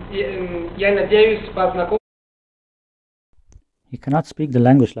надеюсь познакомиться. He cannot speak the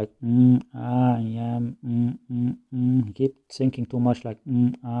language like He keep thinking too much like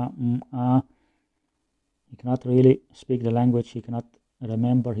He cannot really speak the language. He cannot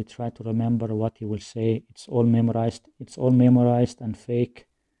remember. He tried to remember what he will say. It's all memorized. It's all memorized and fake.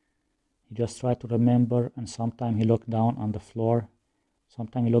 He just tried to remember, and sometimes he looked down on the floor.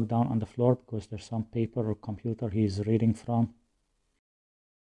 Sometimes he looked down on the floor because there's some paper or computer he's reading from.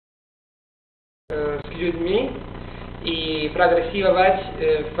 С людьми и прогрессировать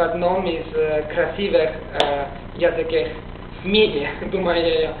в одном из красивых языков в мире, думаю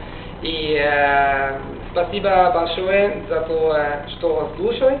я. И спасибо большое за то, что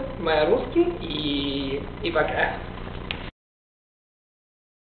слушали мой русский, и пока.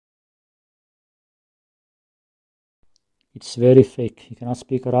 It's very fake. He cannot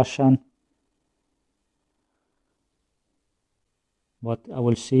speak Russian. But I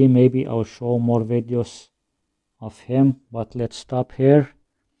will see, maybe I will show more videos of him. But let's stop here.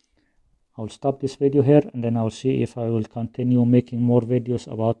 I will stop this video here, and then I will see if I will continue making more videos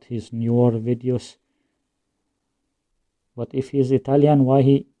about his newer videos. But if he is Italian, why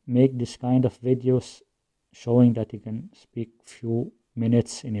he make this kind of videos showing that he can speak few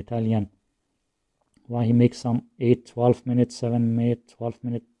minutes in Italian? Why he makes some 8, 12 minutes, 7 minute, 12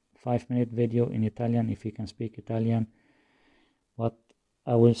 minute, 5 minute video in Italian if he can speak Italian? But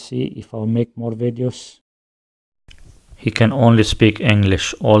I will see if I will make more videos. He can only speak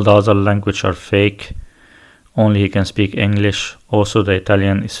English. All the other languages are fake. Only he can speak English. Also the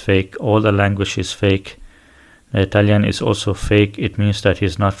Italian is fake. All the language is fake. The Italian is also fake. It means that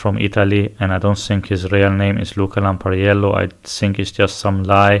he's not from Italy, and I don't think his real name is Luca Lampariello. I think it's just some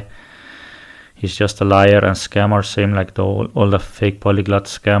lie. He's just a liar and scammer, same like all the fake polyglot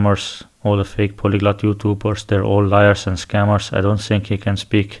scammers, all the fake polyglot YouTubers. They're all liars and scammers. I don't think he can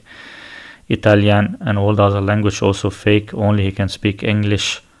speak Italian, and all the other language also fake. Only he can speak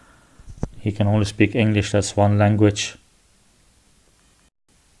English. He can only speak English. That's one language.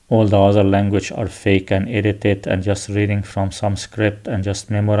 All the other language are fake and edited and just reading from some script and just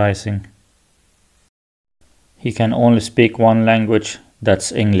memorizing. He can only speak one language,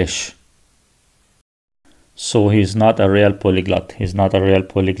 that's English. So he's not a real polyglot. He's not a real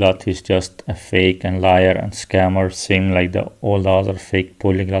polyglot. He's just a fake and liar and scammer, same like all the other fake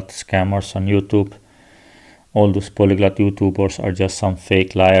polyglot scammers on YouTube. All those polyglot YouTubers are just some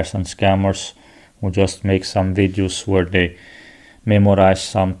fake liars and scammers who just make some videos where they memorize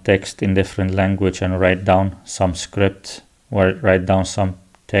some text in different language and write down some script or write down some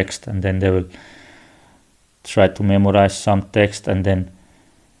text, and then they will try to memorize some text, and then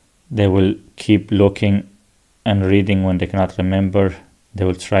they will keep looking and reading when they cannot remember. They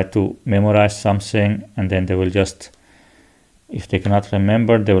will try to memorize something, and then they will just, if they cannot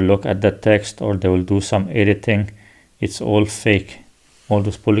remember, they will look at the text or they will do some editing. It's all fake. All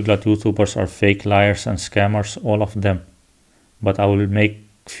those polyglot YouTubers are fake liars and scammers, all of them. But I will make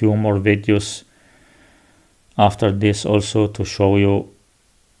few more videos after this also to show you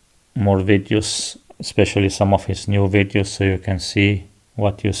more videos, especially some of his new videos, so you can see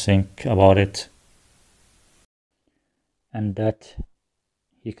what you think about it. And that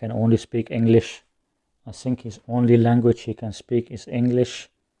he can only speak English I think his only language he can speak is English,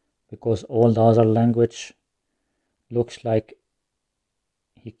 because all the other language looks like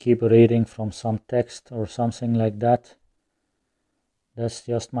he keep reading from some text or something like that. That's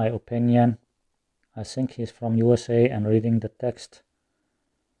just my opinion. I think he's from USA and reading the text.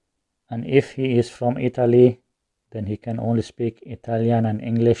 And if he is from Italy, then he can only speak Italian and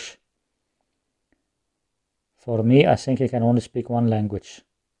English. For me, I think he can only speak one language.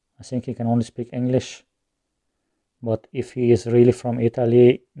 I think he can only speak English. But if he is really from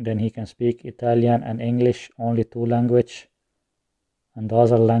Italy, then he can speak Italian and English, only two languages. And the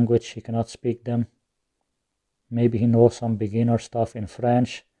other language, he cannot speak them. Maybe he knows some beginner stuff in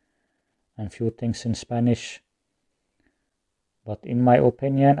French and few things in Spanish. But in my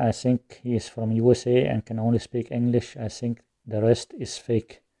opinion, I think he is from USA and can only speak English. I think the rest is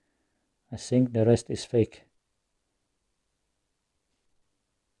fake. I think the rest is fake.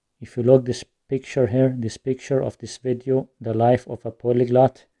 If you look this picture here, this picture of this video, the life of a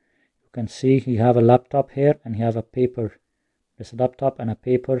polyglot, you can see he have a laptop here and he have a paper. There's a laptop and a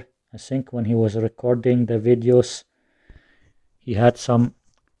paper. I think when he was recording the videos, he had some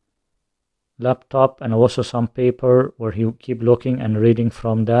laptop and also some paper where he keep looking and reading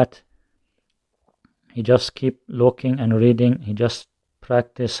from that. He just keep looking and reading. He just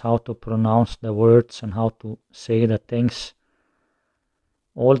practice how to pronounce the words and how to say the things.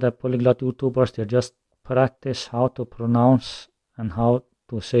 All the polyglot YouTubers, they just practice how to pronounce and how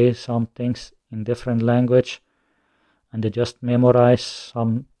to say some things in different language, and they just memorize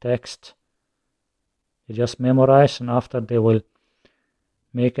some text. They just memorize, and after they will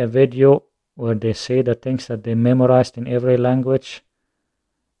make a video where they say the things that they memorized in every language.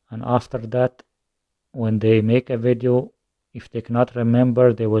 And after that, when they make a video, if they cannot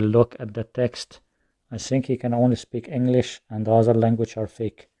remember, they will look at the text. I think he can only speak English and the other language are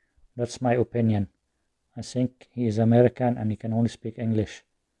fake. That's my opinion. I think he is American and he can only speak English.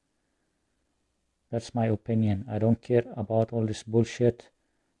 That's my opinion. I don't care about all this bullshit.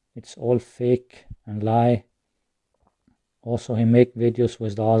 It's all fake and lie. Also, he make videos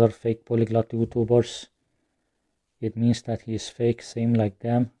with the other fake polyglot YouTubers. It means that he is fake, same like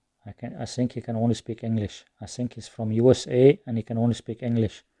them. I think he can only speak English. I think he's from USA and he can only speak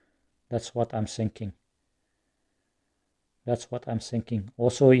English. That's what I'm thinking. That's what I'm thinking.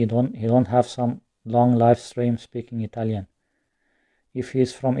 Also, he don't have some long live stream speaking Italian. If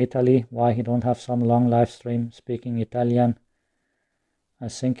he's from Italy, why he don't have some long live stream speaking Italian? I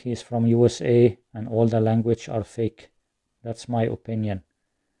think he's from USA and all the language are fake. That's my opinion.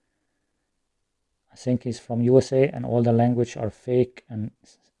 I think he's from USA and all the language are fake and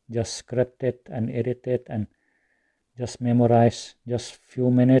just scripted and edited and just memorize. Just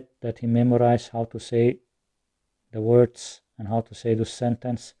few minutes that he memorize how to say the words and how to say the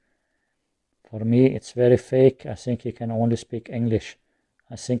sentence. For me, it's very fake. I think he can only speak English.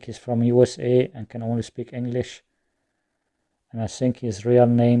 I think he's from USA and can only speak English. And I think his real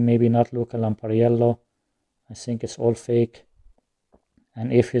name, maybe not Luca Lampariello. I think it's all fake.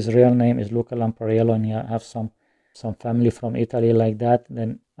 And if his real name is Luca Lampariello and he have some family from Italy like that,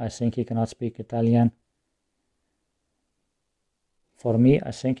 then I think he cannot speak Italian. For me,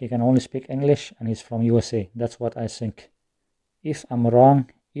 I think he can only speak English and he's from USA. That's what I think. If I'm wrong,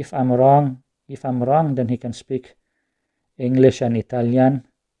 then he can speak English and Italian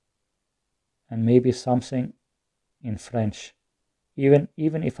and maybe something in French. Even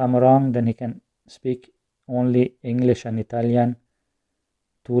if I'm wrong, then he can speak only English and Italian,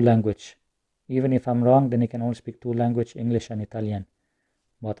 two language. Even if I'm wrong, then he can only speak two language, English and Italian.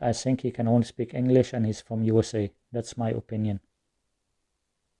 But I think he can only speak English and he's from USA. That's my opinion.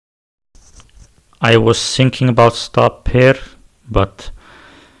 I was thinking about stop here, but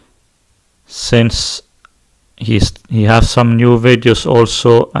since he has some new videos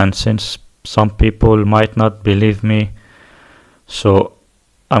also, and since some people might not believe me, so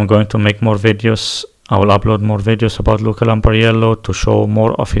I'm going to make more videos. I will upload more videos about Luca Lampariello to show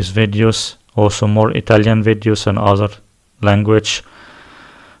more of his videos, also more Italian videos and other language.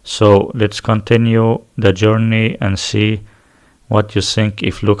 So let's continue the journey and see what you think,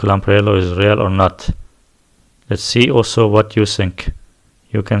 if Luca Lampariello is real or not. Let's see also what you think.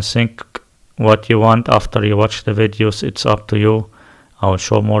 You can think what you want after you watch the videos. It's up to you. I will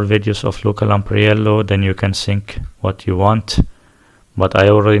show more videos of Luca Lampariello, then you can think what you want. But I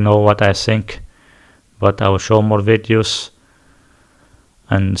already know what I think. But I will show more videos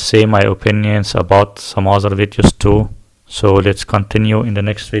and say my opinions about some other videos too. So let's continue in the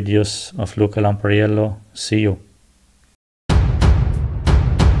next videos of Luca Lampariello. See you.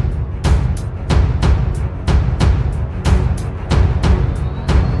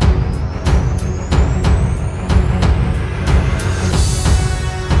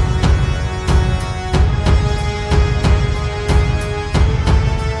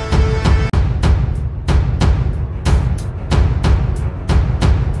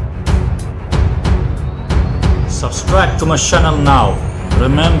 Subscribe to my channel now.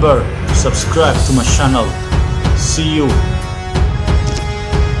 Remember to subscribe to my channel. See you.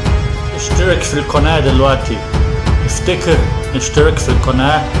 اشترك في القناة دلوقتي. افتكر اشترك في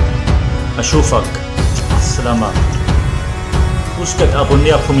القناة. أشوفك. السلامة. Husk at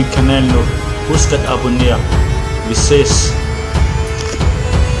abonnere på min kanal nu. Husk at abonnere. Vi ses.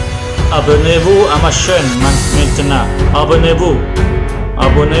 Abonnez-vous à ma chaîne maintenant. Abonnez-vous.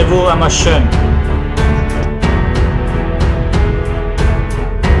 Abonnez-vous à ma chaîne.